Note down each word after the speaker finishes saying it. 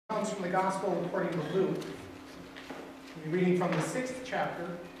Comes from the Gospel according to Luke. We're reading from the 6th chapter,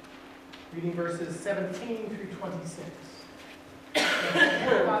 reading verses 17 through 26.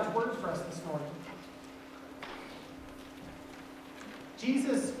 Hear God's word for us this morning.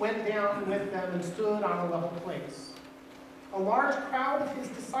 Jesus went down with them and stood on a level place. A large crowd of his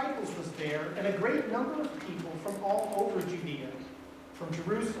disciples was there, and a great number of people from all over Judea, from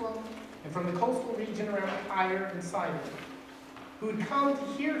Jerusalem, and from the coastal region around Tyre and Sidon, who had come to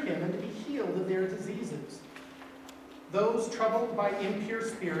hear him and to be healed of their diseases. Those troubled by impure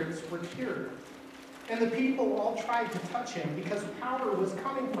spirits were cured, and the people all tried to touch him because power was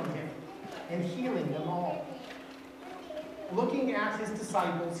coming from him and healing them all. Looking at his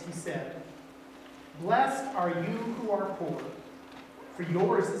disciples, he said, "Blessed are you who are poor, for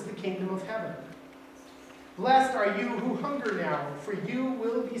yours is the kingdom of heaven. Blessed are you who hunger now, for you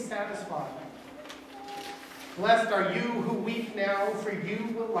will be satisfied. Blessed are you who weep now, for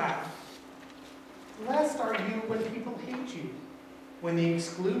you will laugh. Blessed are you when people hate you, when they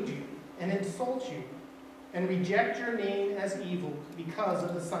exclude you and insult you, and reject your name as evil because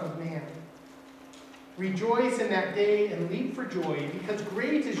of the Son of Man. Rejoice in that day and leap for joy, because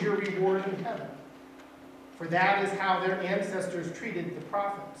great is your reward in heaven. For that is how their ancestors treated the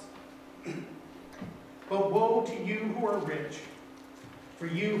prophets. But woe to you who are rich, for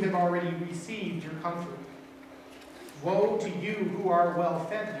you have already received your comfort. Woe to you who are well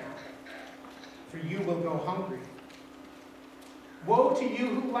fed now, for you will go hungry. Woe to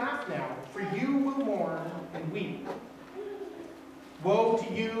you who laugh now, for you will mourn and weep. Woe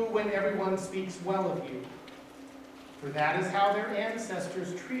to you when everyone speaks well of you, for that is how their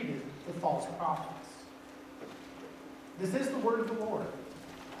ancestors treated the false prophets." This is the word of the Lord.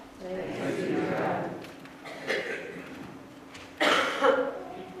 Thanks be to God.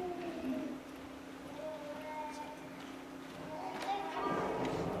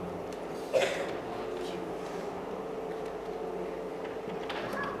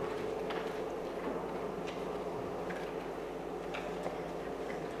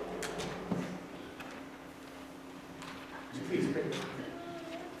 Please pray.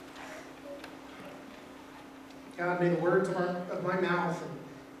 God, may the words of my mouth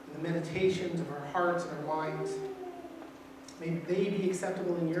and the meditations of our hearts and our minds, may they be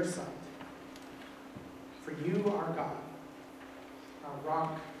acceptable in your sight. For you are God, our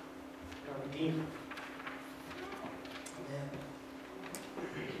rock, and our Redeemer. Amen.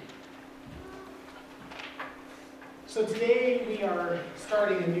 So today we are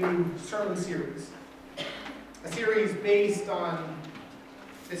starting a new sermon series. A series based on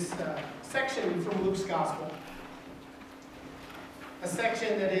this section from Luke's Gospel. A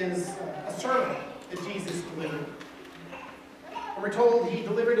section that is a sermon that Jesus delivered. And we're told he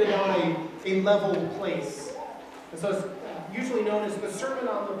delivered it on a level place. And so it's usually known as the Sermon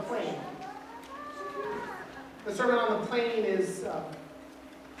on the Plain. The Sermon on the Plain is a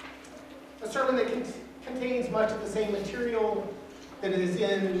sermon that contains much of the same material that is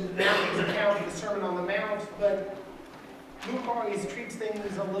in Matthew's account of the Sermon on the Mount, but Luke always treats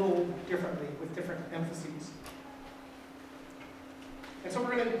things a little differently, with different emphases. And so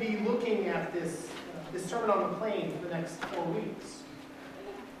we're going to be looking at this Sermon on the Plain for the next 4 weeks.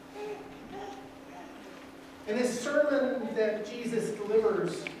 And this sermon that Jesus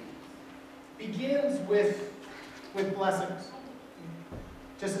delivers begins with blessings,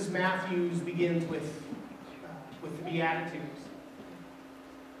 just as Matthew's begins with the Beatitudes.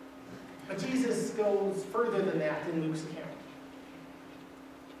 But Jesus goes further than that in Luke's account.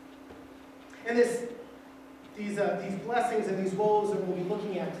 And these blessings and these woes that we'll be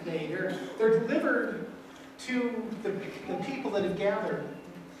looking at today, they're delivered to the people that have gathered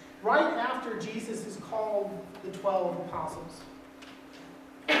right after Jesus has called the 12 apostles.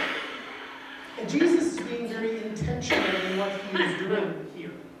 And Jesus is being very intentional in what he is doing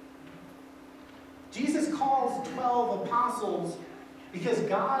here. Jesus calls 12 apostles because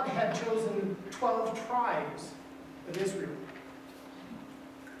God had chosen 12 tribes of Israel.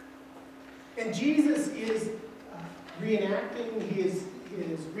 And Jesus is reenacting, he is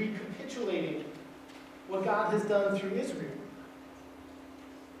recapitulating what God has done through Israel.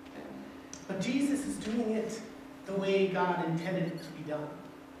 But Jesus is doing it the way God intended it to be done.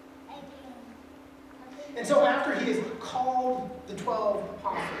 And so after he has called the 12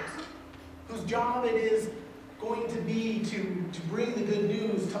 apostles, whose job it is going to be to bring the good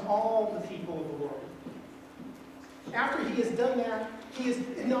news to all the people of the world. After he has done that, he is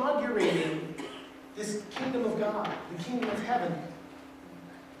inaugurating this kingdom of God, the kingdom of heaven.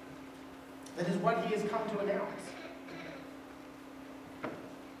 That is what he has come to announce.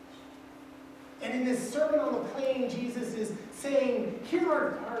 And in this Sermon on the Plain, Jesus is saying, here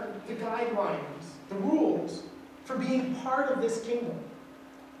are the guidelines, the rules for being part of this kingdom.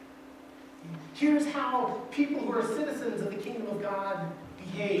 Here's how people who are citizens of the kingdom of God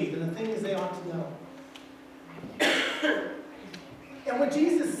behave and the things they ought to know. And what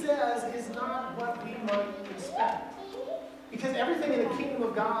Jesus says is not what we might expect. Because everything in the kingdom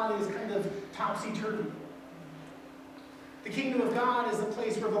of God is kind of topsy-turvy. The kingdom of God is a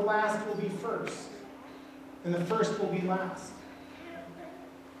place where the last will be first, and the first will be last.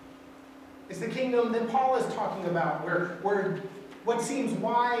 It's the kingdom that Paul is talking about, where what seems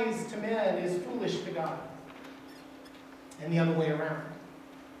wise to men is foolish to God, and the other way around.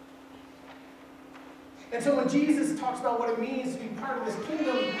 And so when Jesus talks about what it means to be part of this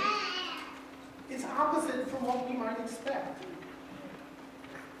kingdom, it's opposite from what we might expect.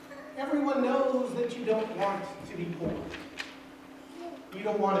 Everyone knows that you don't want to be poor. You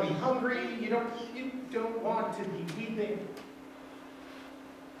don't want to be hungry. You don't want to be weeping.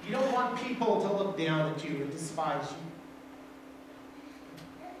 You don't want people to look down at you and despise you.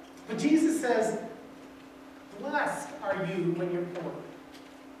 But Jesus says, blessed are you when you're poor.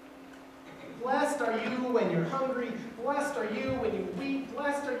 Blessed are you when you're hungry. Blessed are you when you weep.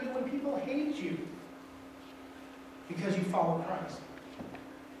 Blessed are you when people hate you because you follow Christ.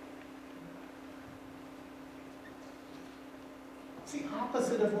 It's the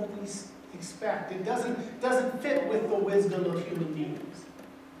opposite of what we expect. It doesn't fit with the wisdom of human beings.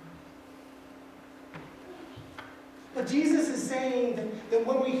 But Jesus is saying that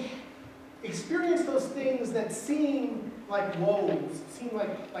when we experience those things that seem like woes, seem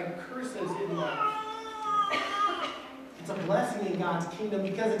like curses in life, it's a blessing in God's kingdom,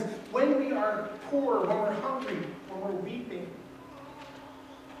 because it's when we are poor, when we're hungry, when we're weeping,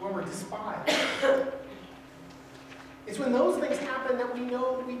 when we're despised. It's when those things happen that we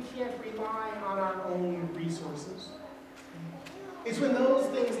know we can't rely on our own resources. It's when those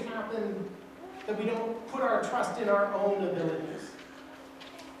things happen that we don't put our trust in our own abilities.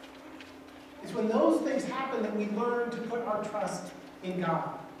 It's when those things happen that we learn to put our trust in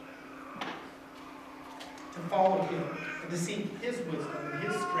God, to follow Him, and to seek His wisdom and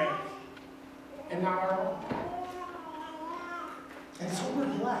His strength, and not our own. And so we're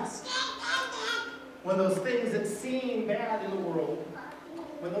blessed when those things that seem bad in the world,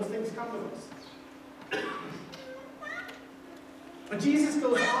 when those things come to us. But Jesus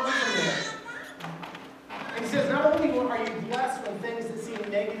goes on from there. And He says, not only are you blessed when things that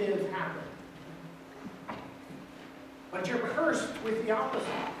seem negative happen, but you're cursed with the opposite.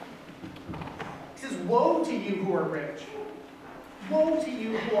 He says, woe to you who are rich. Woe to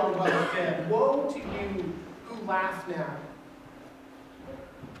you who are well fed. Woe to you who laugh now.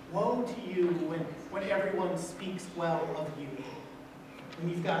 Woe to you when everyone speaks well of you, when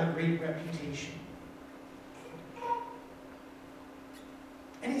you've got a great reputation.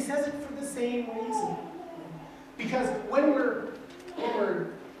 And He says it for the same reason. Because when we're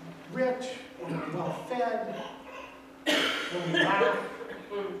rich, when we're well fed, when we laugh,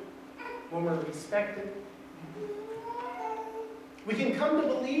 when we're respected, we can come to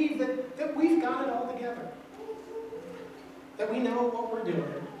believe that we've got it all together. That we know what we're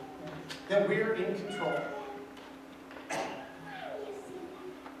doing. That we're in control.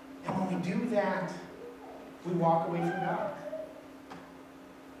 And when we do that, we walk away from God.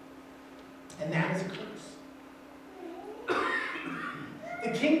 And that is a curse.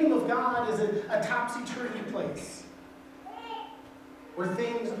 The kingdom of God is a topsy-turvy place where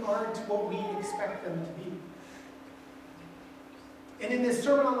things aren't what we expect them to be. And in this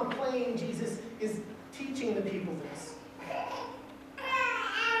Sermon on the Plain, Jesus is teaching the people this.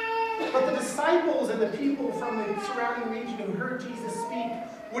 But the disciples and the people from the surrounding region who heard Jesus speak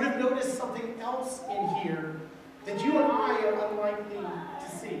would have noticed something else in here that you and I are unlikely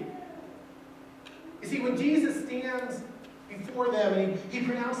to see. You see, when Jesus stands before them and he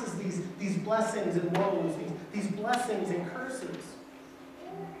pronounces these blessings and woes, these blessings and curses,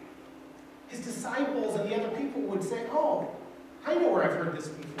 his disciples and the other people would say, oh, I know where I've heard this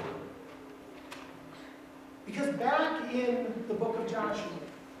before. Because back in the book of Joshua,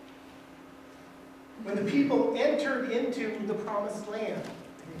 when the people entered into the promised land,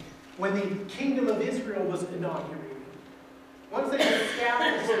 when the kingdom of Israel was inaugurated, once they had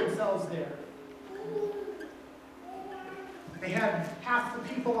established themselves there, they had half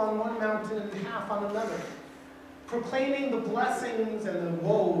the people on one mountain and half on another, proclaiming the blessings and the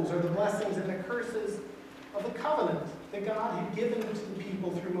woes, or the blessings and the curses of the covenant that God had given to the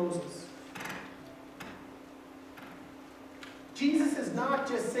people through Moses. Jesus is not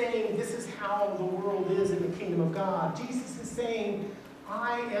just saying this is how the world is in the kingdom of God. Jesus is saying,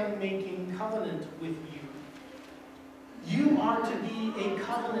 I am making covenant with you. You you are to be a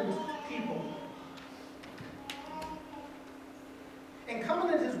covenant people. And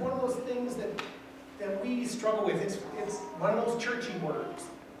covenant is one of those things that we struggle with. It's one of those churchy words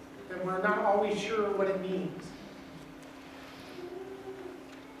that we're not always sure what it means.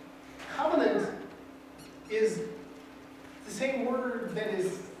 Covenant is the same word that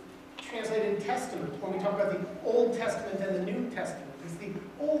is translated testament when we talk about the Old Testament and the New Testament. It's the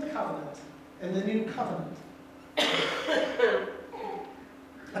Old Covenant and the New Covenant.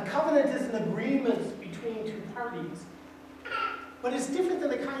 A covenant is an agreement between two parties, but it's different than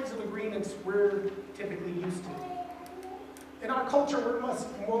the kinds of agreements we're typically used to. In our culture, we're much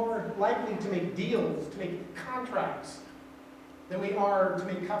more likely to make deals, to make contracts, than we are to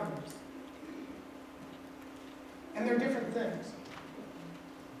make covenants. And they're different things.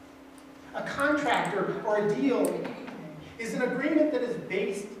 A contract or a deal is an agreement that is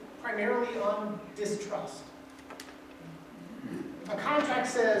based primarily on distrust. A contract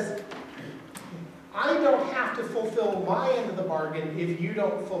says, I don't have to fulfill my end of the bargain if you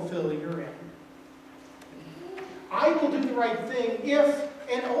don't fulfill your end. I will do the right thing if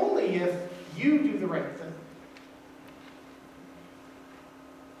and only if you do the right thing.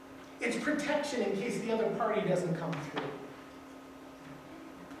 It's protection in case the other party doesn't come through.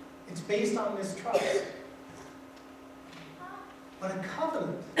 It's based on mistrust. But a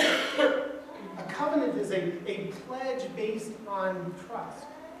covenant is a pledge based on trust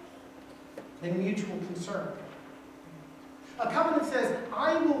and mutual concern. A covenant says,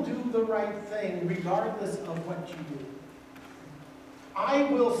 I will do the right thing regardless of what you do. I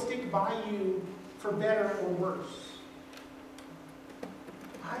will stick by you for better or worse.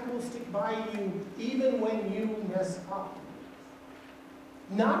 I will stick by you even when you mess up.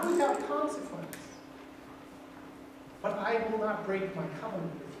 Not without consequence. But I will not break my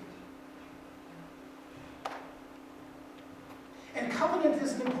covenant with you. And covenant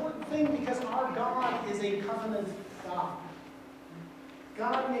is an important thing because our God is a covenant God.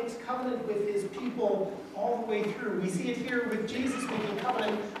 God makes covenant with his people all the way through. We see it here with Jesus making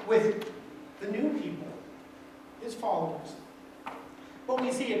covenant with the new people, his followers. But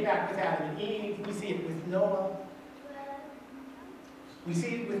we see it back with Adam and Eve. We see it with Noah. We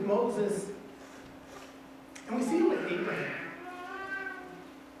see it with Moses. And we see it with Abraham.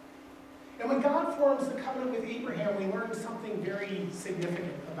 And when God forms the covenant with Abraham, we learn something very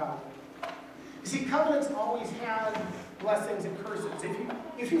significant about it. You see, covenants always have blessings and curses.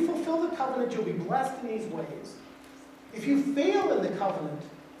 If you fulfill the covenant, you'll be blessed in these ways. If you fail in the covenant,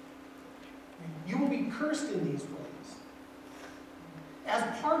 you will be cursed in these ways. As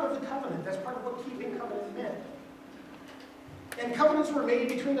part of the covenant, that's part of what keeping covenant meant. And covenants were made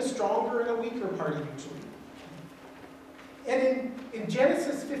between a stronger and a weaker party usually. And in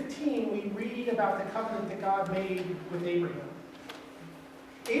Genesis 15, we read about the covenant that God made with Abraham.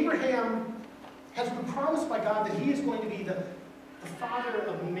 Abraham has been promised by God that he is going to be the father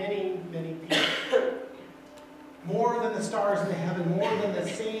of many, many people. More than the stars in the heaven, more than the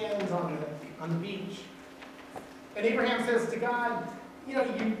sands on the beach. And Abraham says to God,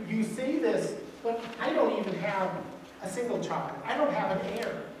 you say this, but I don't even have a single child. I don't have an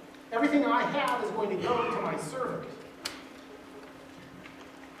heir. Everything I have is going to go to my servant.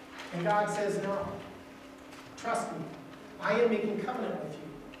 And God says, no, trust me. I am making covenant with you.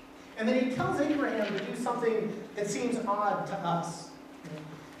 And then he tells Abraham to do something that seems odd to us.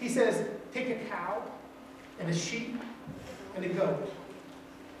 He says, take a cow and a sheep and a goat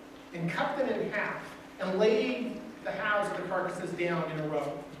and cut them in half and lay the halves of the carcasses down in a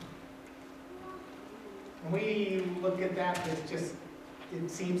row. And we look at that as just,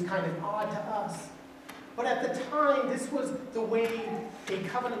 it seems kind of odd to us. But at the time, this was the way a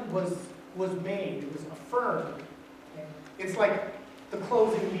covenant was made. It was affirmed. It's like the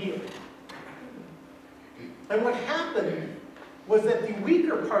closing meal. And what happened was that the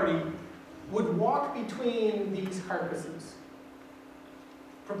weaker party would walk between these carcasses,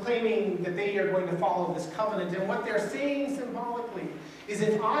 proclaiming that they are going to follow this covenant. And what they're saying symbolically is,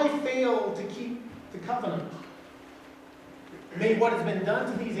 if I fail to keep the covenant, may what has been done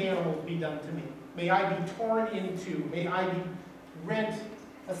to these animals be done to me. May I be torn into. May I be rent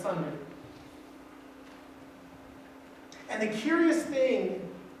asunder. And the curious thing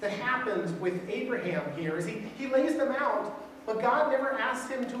that happens with Abraham here is he lays them out, but God never asks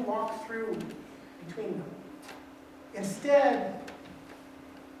him to walk through between them. Instead,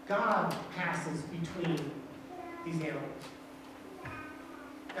 God passes between these animals.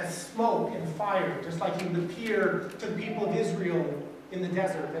 As smoke and fire, just like he would appear to the people of Israel in the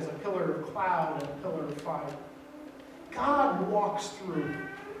desert as a pillar of cloud and a pillar of fire. God walks through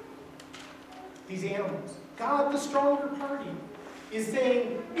these animals. God, the stronger party, is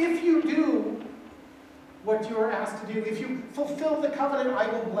saying, if you do what you are asked to do, if you fulfill the covenant, I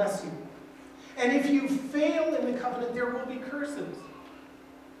will bless you. And if you fail in the covenant, there will be curses.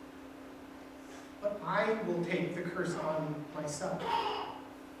 But I will take the curse on myself.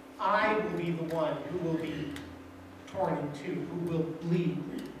 I will be the one who will be torn in two, who will bleed,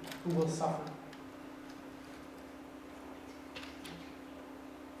 who will suffer.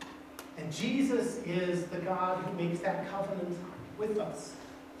 And Jesus is the God who makes that covenant with us.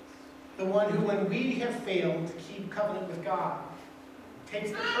 The one who, when we have failed to keep covenant with God,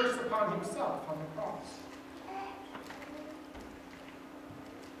 takes the curse upon himself on the cross.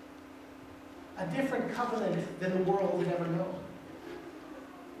 A different covenant than the world had ever known.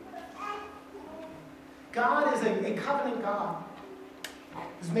 God is a covenant God.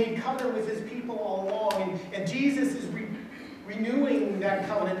 He's made covenant with his people all along, and Jesus is renewing that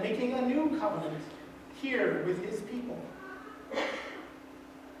covenant, making a new covenant here with his people.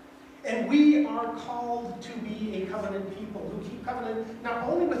 And we are called to be a covenant people who keep covenant not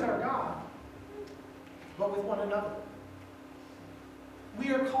only with our God, but with one another.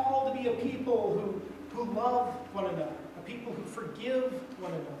 We are called to be a people who love one another, a people who forgive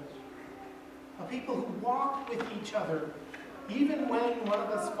one another, a people who walk with each other, even when one of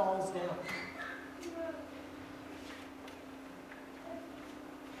us falls down.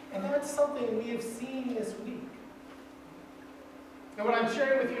 And that's something we have seen this week. And what I'm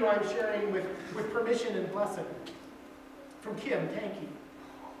sharing with you, I'm sharing with permission and blessing from Kim Tankey.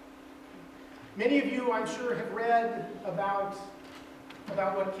 Many of you, I'm sure, have read about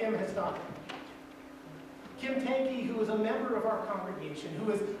what Kim has done. Kim Tankey, who is a member of our congregation,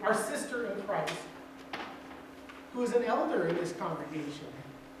 who is our sister in Christ, who is an elder in this congregation,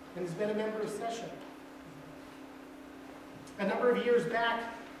 and has been a member of Session. A number of years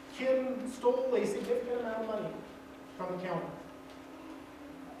back, Kim stole a significant amount of money from the county.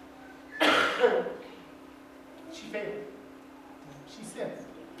 She failed. She sinned.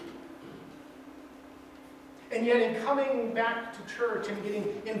 And yet in coming back to church and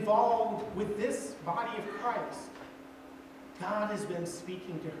getting involved with this body of Christ, God has been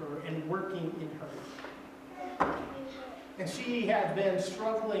speaking to her and working in her. And she had been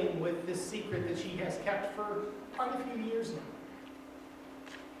struggling with this secret that she has kept for quite a few years now.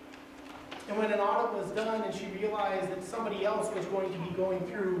 And when an audit was done and she realized that somebody else was going to be going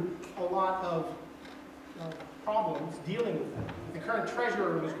through a lot of problems dealing with them, the current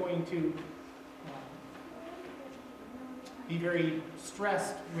treasurer was going to be very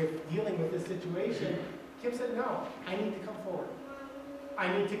stressed with dealing with this situation, Kim said, no, I need to come forward.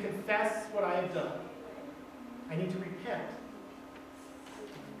 I need to confess what I have done. I need to repent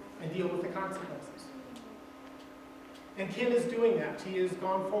and deal with the consequences. And Kim is doing that. She has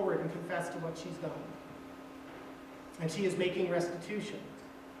gone forward and confessed to what she's done. And she is making restitution.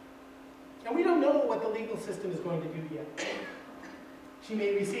 And we don't know what the legal system is going to do yet. She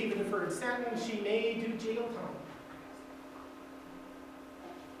may receive a deferred sentence. She may do jail time.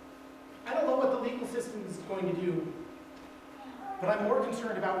 I don't know what the legal system is going to do, but I'm more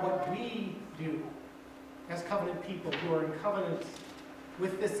concerned about what we do as covenant people who are in covenant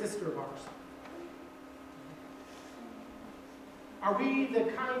with this sister of ours. Are we the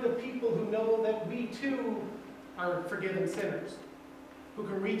kind of people who know that we too are forgiven sinners, who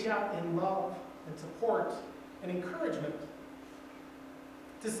can reach out in love and support and encouragement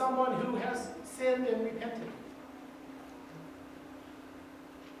to someone who has sinned and repented?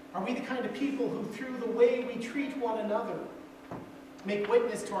 Are we the kind of people who, through the way we treat one another, make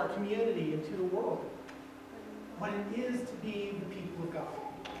witness to our community and to the world what it is to be the people of God?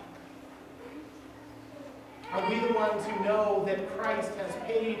 Are we the ones who know that Christ has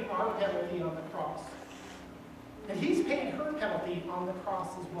paid our penalty on the cross? And he's paid her penalty on the cross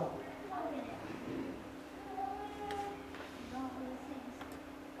as well.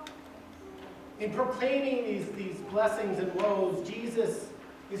 In proclaiming these blessings and woes, Jesus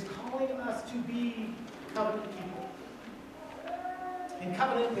is calling us to be covenant people. In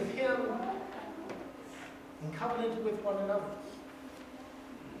covenant with him, in covenant with one another.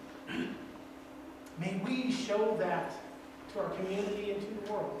 May we show that to our community and to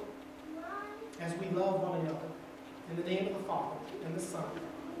the world as we love one another. In the name of the Father, and the Son,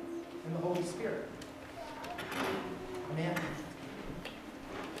 and the Holy Spirit.